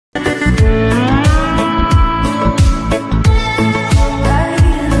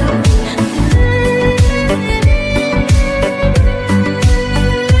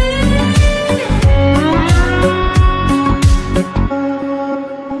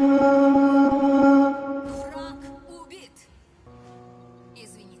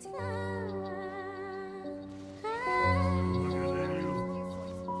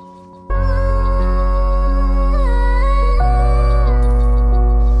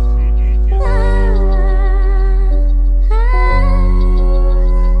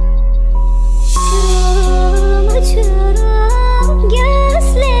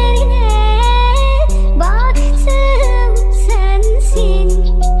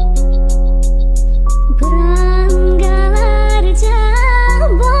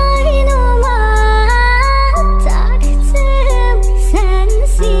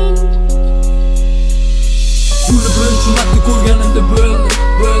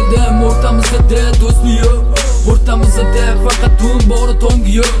Oramizda do'stlik yo'q, o'rtamizda faqat tun bori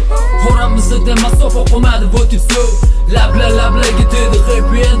tongi yo'q. Oramizda masofa qolmadi, вот и всё. Labla ketadi,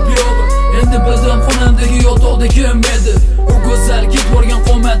 happy end yo'q. Endi bildim xonamdagi yotoqda kim edi. U go'zal ketvorgan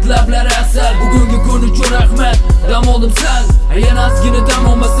qomat, lablari asal. Bugungi kun uchun rahmat, dam oldim sal. Yana ozgina dam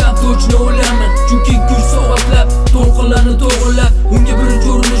olmasam точно o'laman. Chunki kuch so'g'atlab, to'lqinlarni to'g'rilab, unga birinchi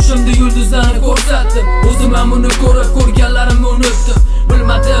urinishimda yulduzlarni ko'rsatdim. O'zim ham uni ko'rib ko'rganlarimni unutdim.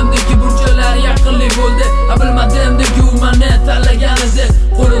 Bilmadimdiki bunchalar yaqinlik bo'ldi. Bilmadimdiki u meni tanlagan edi.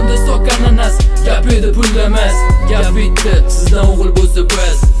 Qo'limda so'kkan ananas, gap edi pulda emas. Gap bitti, sizdan o'g'il bo'lsa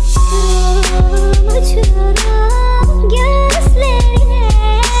bas.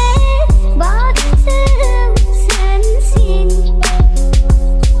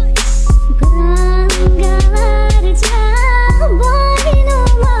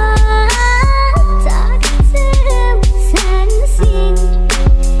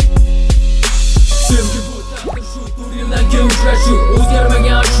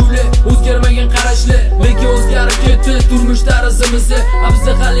 O'zgarmagan ashula, o'zgarmagan qarashli, lekin o'zgarib ketdi turmush tarzimiz. Biz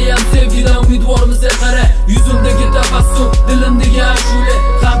hali ham sevgidan umidvormiz. Qara, yuzimdagi tabassum, dilimdagi ashula,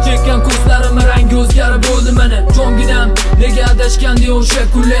 ham chekkan ko'zlarim rangi o'zgarib bo'ldi mana. Jonginam nega adashgandi o'sha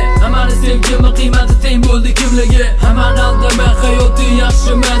kunlar? Hammani sevgimi qiymati teng bo'ldi kimlarga? Hammani aldama, hayoti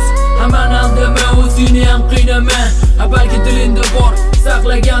yaxshi emas. Hammani aldama, o'zingni ham qiynama. Balki dilingda bor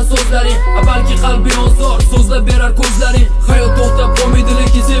saqlagan so'zlaring, balki qalbing ozor so'zlab berar ko'zlaring. Hayot to'xtab qolmaydi,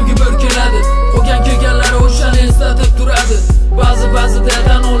 lekin sevgi bir keladi. Qolgan kelganlari o'shani eslatib turadi. Ba'zida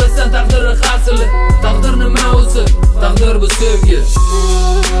tan olasan taqdiri hasili. Taqdir nima o'zi? Taqdir bu sevgi.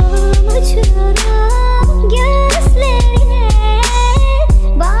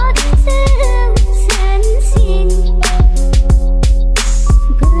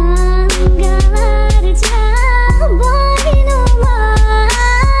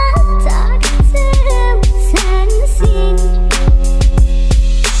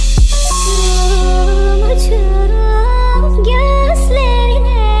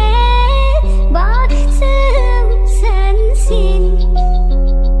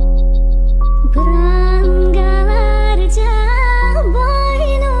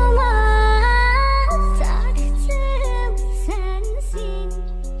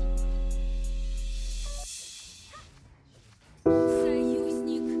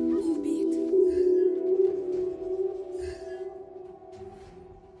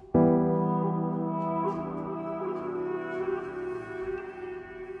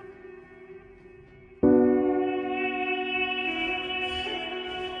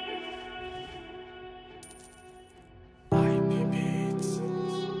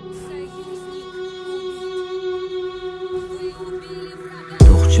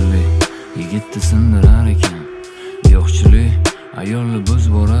 Yigitni sindirar ekan, yo'qchilik ayolni buz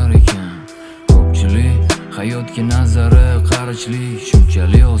borar ekan. Ko'pchilik hayotga nazari qarichlik,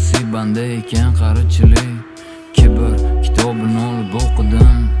 shunchalik osiy banda ekan qarichilik. Kibr kitobini olib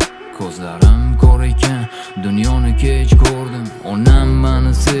o'qidim, ko'zlarim ko'r ekan, dunyoni kech ko'rdim. Onam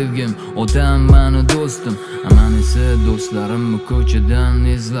meni sevgim, otam meni do'stim, aman esa do'stlarimni ko'chadan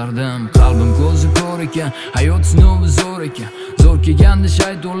izlardim. Qalbim ko'zi ko'r ekan, hayot sinovi zo'r ekan. Zo'r kelganda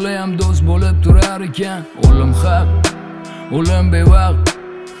shaytonlar ham do'st bo'lib turar ekan. O'lim haq, o'lim bevaqt,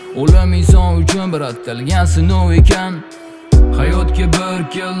 o'lim inson uchun bir atalgan sinov ekan. Hayotga bir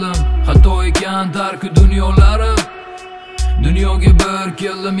keldim, xato ekan tarki dunyolari. Dunyoga bir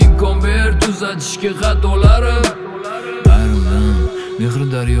keldim, imkon ber tuzatishga xatolarim. Ayrildim, mehr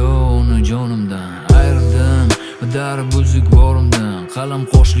daryo uni jonimdan, ayrildim, darib buzuq borimdan, qalam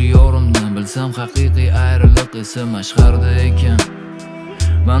qoshli yorimdan. Bilsam haqiqiy ayriliq esa mashharda ekan.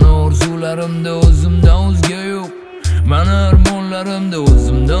 Mani orzularimda o'zimdan o'zga yo'q, mani armonlarimda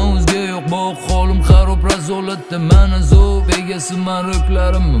o'zimdan o'zga yo'q. Bog' holim xarob razolatda, mana zo'q egasi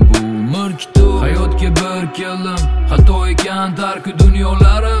marruklarim bu umr kitob. Hayotga bir keldim, xato ekan tarki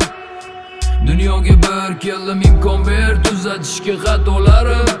dunyolari. Dunyoga bir keldim, imkon ber tuzatishga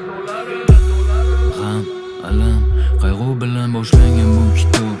xatolarim. G'am, alam, qayg'u bilan boshlangan bu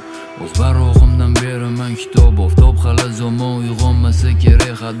kitob. O'z barog'imdan beraman kitob. Oftob hali zamon uyg'onmasa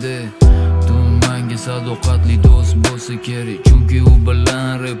kerak hadi. Menga sadoqatli do'st bo'lsa kerak, chunki u bilan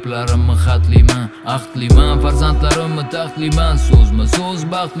replarimni xatliman, ahdliman, farzandlarimni taxtliman. So'zma so'z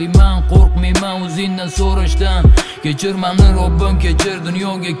baxtliman, qo'rqmayman o'zingdan so'rashdan. Kechir meni Robbim, kechir,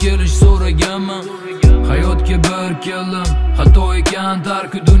 dunyoga kelish so'raganman. Hayotga bir keldim, xato ekan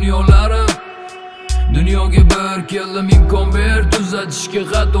tarki dunyolari. Dunyoga bir keldim, imkon ber tuzatishga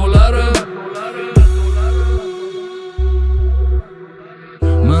xatolarim.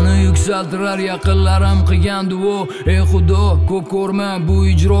 Meni yuksaltirar yaqinlarim qilgan duo. Ey xudo, ko'p ko'rma bu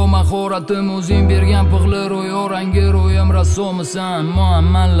ijro mahoratim, o'zing bergan pig'li ro'yo rangi ro'yim rassomisan.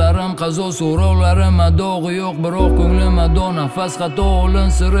 Muammallarim qazo so'rovlarim adog'i yo'q, biroq ko'nglim ado nafas xato olin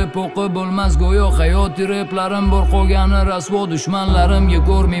siri po'qi bo'lmas go'yo. Hayoti replarim bor qolgani rasvo, dushmanlarimga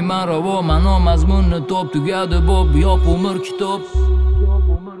ko'rmayman ravo. Ma'no mazmunni top tugadi bob, yop umr kitob.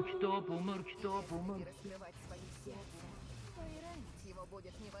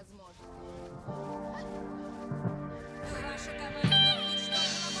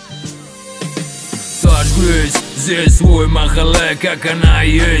 Сожгусь здесь свой mahalla, как она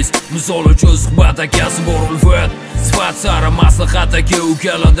есть. Misol uchun suhbat akasi bor ulfat, sifat sari maslahat aka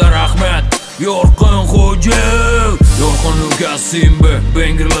ukalarda rahmat. Yorqin xo'ja, yorqin ukasimba,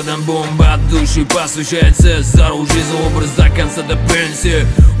 Бенгерладан бомба от души послушается. Здоров жизнь образ до конца до пенсии.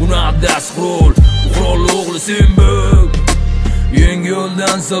 У нас даст хроль, хроль o'g'li simba. Yangi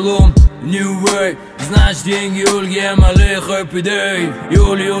yo'ldan salom, new way. Значит yangi yo'lga amaliy happy day.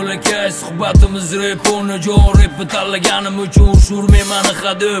 Yo'l-yo'lakay suhbatimiz rap, uni jon rapni tanlaganim uchun urmayman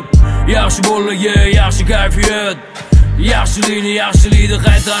hadib. Yaxshi bolaga yaxshi kayfiyat, yaxshilikni yaxshilikni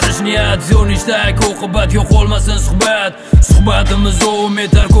qaytarish niyat. Zo'nishdak oqibat yo'qolmasin suhbat. Suhbatimiz davom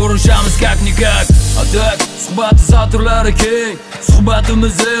etar, ko'rishamiz как-никак. Atak suhbati satrlari keng,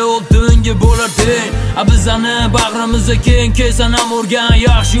 suhbatimiz oltinga bo'lar teng. Bizani bag'rimizda keng, kesan ham o'rgan,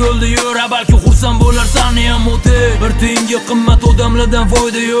 yaxshi yo'lda yur, balki xursand bo'larsan ham o'tib. Bir tiyinga qimmat odamlardan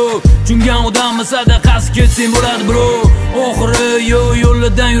foyda yo'q, chungan odamni sadaqasi ketsang bo'ladi bro. Oxiri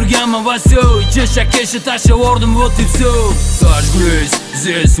yo'llardan yurganman va всё, ichi shakkeshi tashlavordim вот и всё. Сожгусь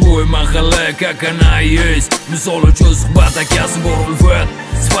здесь свой mahalla, как она есть. Misol uchun suhbat akasi bor ulfat,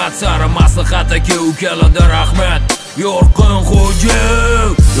 sifat sari maslahat aka ukalarda rahmat. Yorqin xo'ja,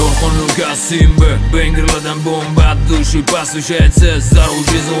 yorqin ukasimba, Бенгерладан бомба от души послушается. Здоров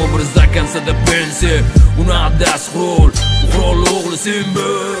жизнь образ до конца до пенсии. У нас даст хроль, хроль o'g'li simba.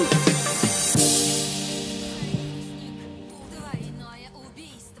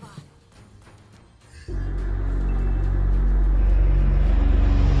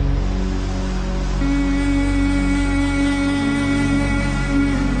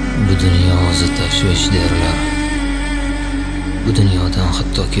 Bu dunyo o'zi tashvish derlar. Bu dunyodan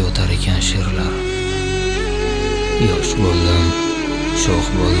hattoki o'tar ekan she'rlar. Yosh bo'ldim, sho'x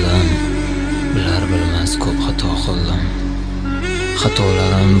bo'ldim, bilar bilmas ko'p xato qildim.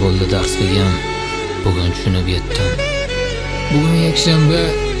 Xatolarim bo'ldi darsligim, bugun tushunib yetdim. Bugun yakshanba,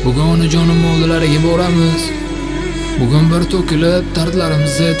 bugun onajonim oldilariga boramiz. Bugun bir to'kilib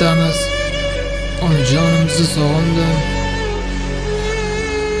dardlarimizni aytamiz. Onajonimizni sog'indim.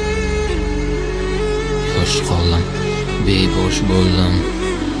 Yosh qoldim, bebosh bo'ldim.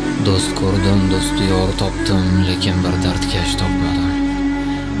 Do'st ko'rdim, do'sti yor topdim, lekin bir dardkash topmadim.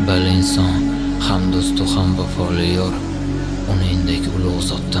 Bal inson ham do'stu ham vafoli yor, uningdek ulug'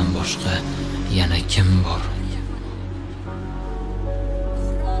 zotdan boshqa yana kim bor?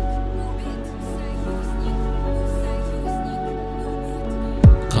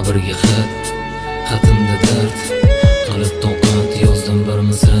 Qabrga xatimda dard qilib toqat yozdim bir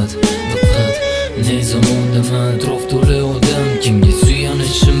misrat. Diqqat, ne zamondaman, atrof to'la odam, kimga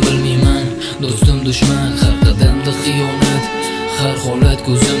suyanishim bilmayman. Do'stim dushman, har qadamda xiyonat, har holat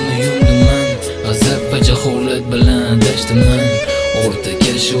ko'zimni yumdiman. G'azab va jaholat bilan adashdiman.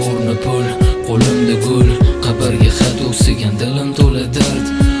 O'rtaga sho'rni pul, qo'limda gul, qabrga xat o'ksigan dilim to'la dard.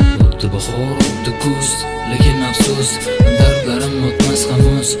 O'tdi bahor, o'tdi kuz, lekin afsus, dardlarim o'tmas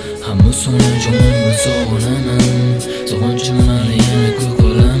hanuz. Hanuz onajonimni sog'inaman, sog'inchimdan yana ko'k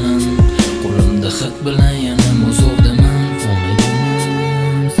olaman. Qo'limda xat bilan yana muzovdaman.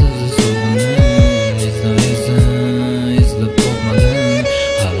 Onajonim sizni sog'indim, izlab topmadim.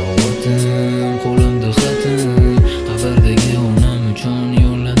 Halovatim, qo'limda xatim, qabrdagi onam uchun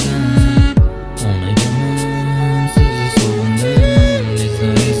yo'lladim. Onajonim sizni sog'indim,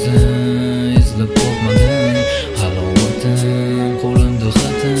 izlab topmadim. Halovatim, qo'limda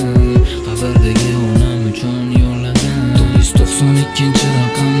xatim, qabrdagi onam uchun yo'lladim. 992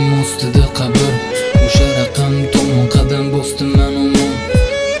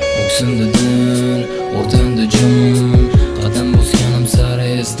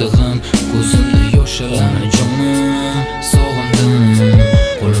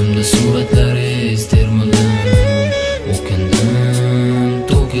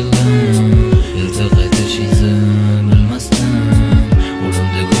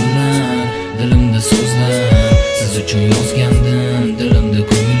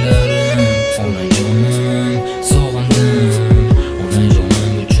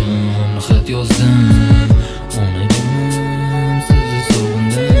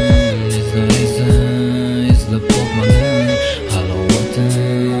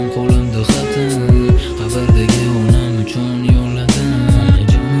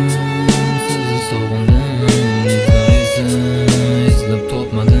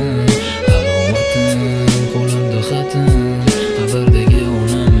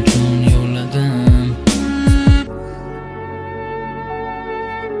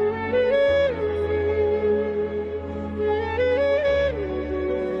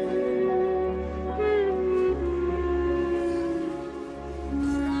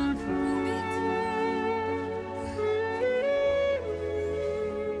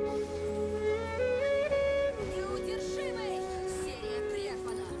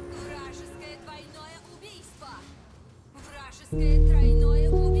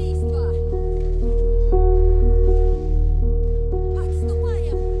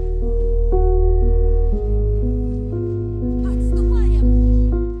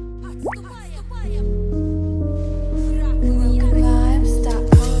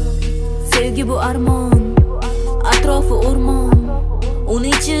 sevgi bu armon, atrofi o'rmon, uni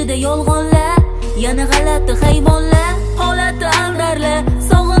ichida yolg'onlar, yana g'alati hayvonlar, holati aldarli,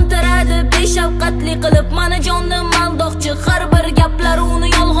 sog'intiradi beshafqatli qilib mana jonnim maldoqchi, har bir gaplari uni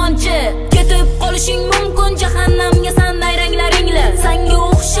yolg'onchi. Ketib qolishing mumkin jahannamga san nayranglaringla, sanga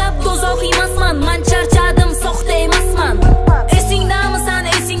o'xshab do'zax emasman, men charchadim, soxta emasman. Esingdamisan,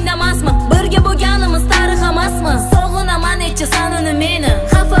 esingdamasmi? Birga bo'lganimiz tarix emasmi? Sog'inaman necha sanini meni,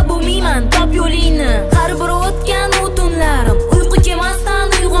 xafa bo'lmayman, top yo'lingni. Har bir o'tgan o'tunlarim, uyqu kelmasdan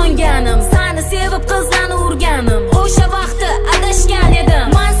uyg'onganim, seni sevib qizlarni urganim. O'sha vaqtda adashgan edim,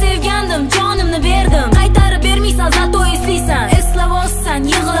 men sevgandim, jonimni berdim. Qaytarib bermaysan, zato eslaysan, eslavozsan,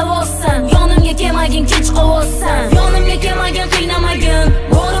 yig'lavozsan. Yonimga kelmagin, kech qovozsan, yonimga kelmagin, qiynamagin.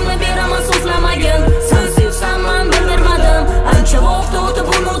 Borimni beraman, so'zlamagin. Sen sevsan, men bildirmadim, ancha vaqt o'tib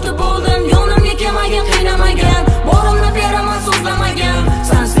unutib bo'ldim. Yonimga kelmagin, qiynamagin. Borimni beraman, so'zlamagin.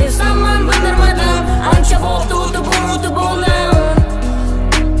 Sen sevsan, men bildirmadim, ancha vaqt o'tib unutib bo'ldim.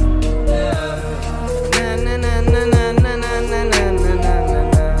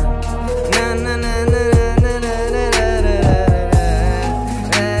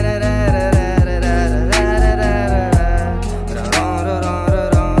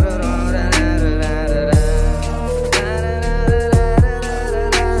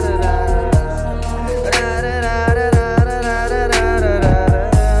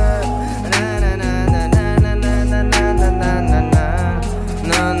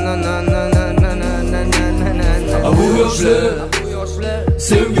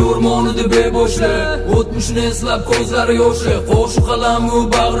 Sevgi o'rmonida beboshli, o'tmishni eslab ko'zlari yoshli, qo'shiq qalamu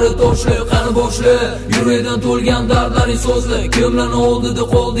bag'ri toshli, qani boshli, yuragidan to'lgan dardlaring so'zli. Kimlarni oldida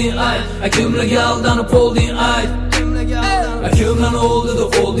qolding ayt, kimlarga aldanib qolding ayt, kimlarni oldida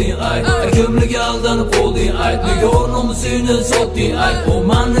qolding ayt, kimlarga aldanib qolding ayt. Nega nomusingni sotding ayt, o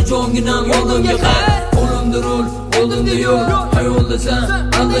menni jonginam oldimga qayt. Qo'limda rul, oldimda yo'l, hayoldasan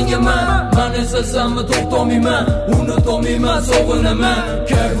aldangaman, men eslasammi to'xtamayman, unutolmayman, sog'inaman.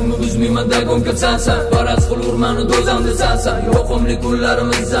 Kayfimni buzmayman, dagonga sansan, faraz qilurman do'zamda sansan. Yoqimli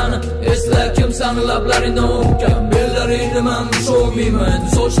kunlarimizni esla, kim sani lablaringdan o'pgan, bellaringni men usholmayman,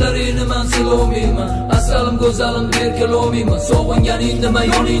 sochlaringni men silolmayman, asalim go'zalim berkalolmayman. Sog'inganingni men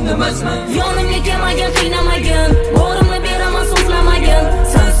yoningni emasman. Yonimga kelmagin, qiynamagin, borimni beraman, so'zlamagin.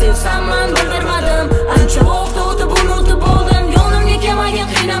 Sen sevsan, men bildirmadim, ancha vaqt o'tib unutib bo'ldim. Yonimga kelmagin,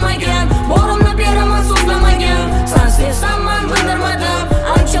 qiynamagin, borimni beraman, so'zlamagin. Sen sevsan, men bildirmadim,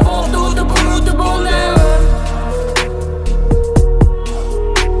 ancha vaqt o'tib unutib bo'ldim.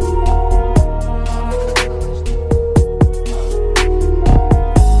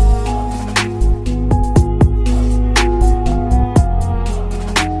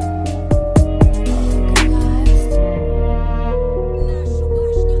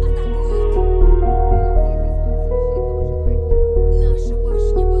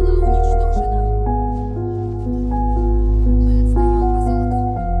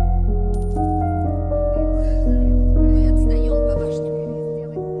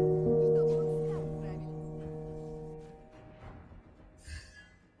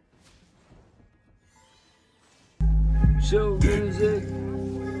 Show music.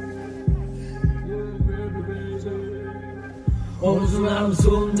 Orzularim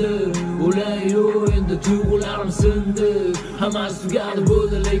so'ndi, o'layu endi tuyg'ularim sindi. Hammasi tugadi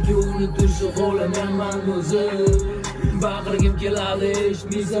bo'ldi, lekin unutishni xohlamayman o'zim. Baqirgim keladi,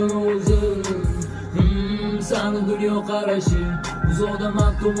 eshitmaysan o'zim. Sani dunyo qarashing,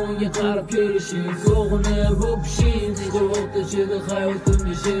 uzoqdaman tomonga qarab kelishing, sog'inib o'pishing, qo'rqoqda chedi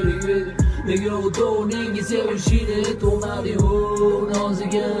hayotimga sherik eding. Nega o'tovningga sevishingni to'g'mading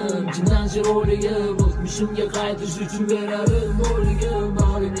nozigim, chindan chiroyligim, o'tmishimga qaytish uchun beradim bo'ligim.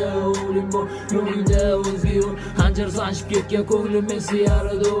 Bag'ringda o'lim bor, yo'lingda o'zga yo'l, hanjar sanchib ketgan ko'nglim esa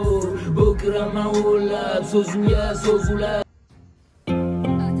yarador. Bu kiraman o'ylab, so'zimga so'z ulab.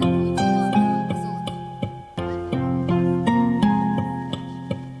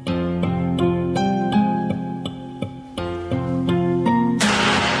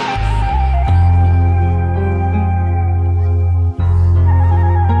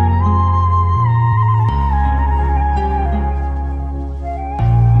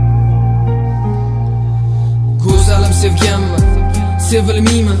 Sevganman,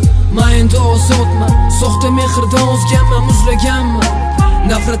 sevilmayman, men endi ozodman. Soxta mehrdan o'zganman, muzlaganman.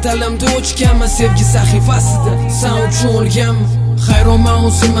 Nafrat alamda o'chganman, sevgi sahifasida sen uchun o'lganman. Hayronman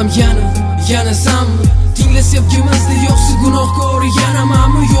o'zimam yana sanmi? Tingla sevgimizda yo'qsa gunohkor yana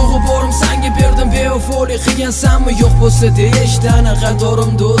menmi? Yo'g'i borim senga berdim, bevafolik qilgansanmi? Yo'q bo'lsa deyishdan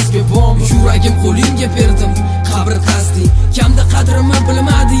qatorimda o'zga bormi? Yuragim qo'lingga berdim, qabr qasding, kamda qadrimni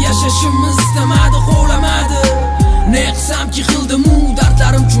bilmadi yashashimizda.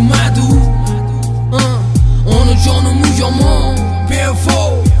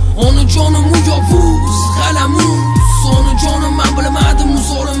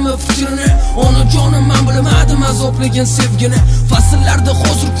 azoplagan sevgini. Fasllarda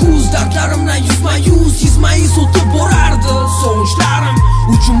hozir kuz dardlarimdan yuzma-yuz o'tib borardi sog'inchlarim.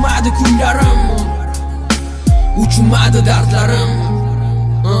 Uchunmadi kunlarim, uchunmadi dardlarim.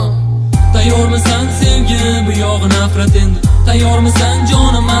 Tayyormisan sevgi, bu yog'i nafrat endi. Tayyormisan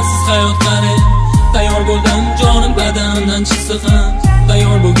jonim, mensiz hayot qare. Tayyor bo'ldim jonim, badanimdan chiqsa ham.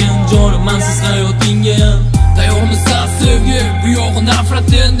 Tayyor bo'lgan jonim, mensiz hayotingga. Tayyormisan sevgi, bu yog'i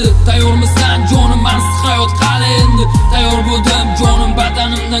nafrat endi. Tayyormisan jonim, mensiz hayot qare endi. Tayyor bo'ldim jonim,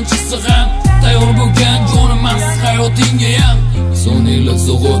 badanimdan chiqsa ham. Tayyor bo'lgan jonim, mensiz hayotingga. Soniylar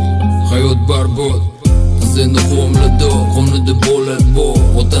so'g'ot, hayot barbod. Endi homilada, qonida bo'ladi bu.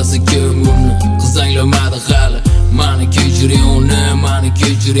 Otasi kim uni, qiz anglamadi hali. Mani kechiring uni, mani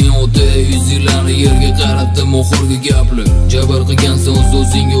kechiring ota. Yuzinglarni yerga qaratdim oxirgi gaplar. Jabr qilgansan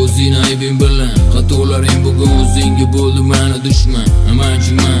o'zingga o'zing aybing bilan. Xatolaring bugun o'zingga bo'ldi mani dushman.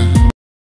 Amanchiman.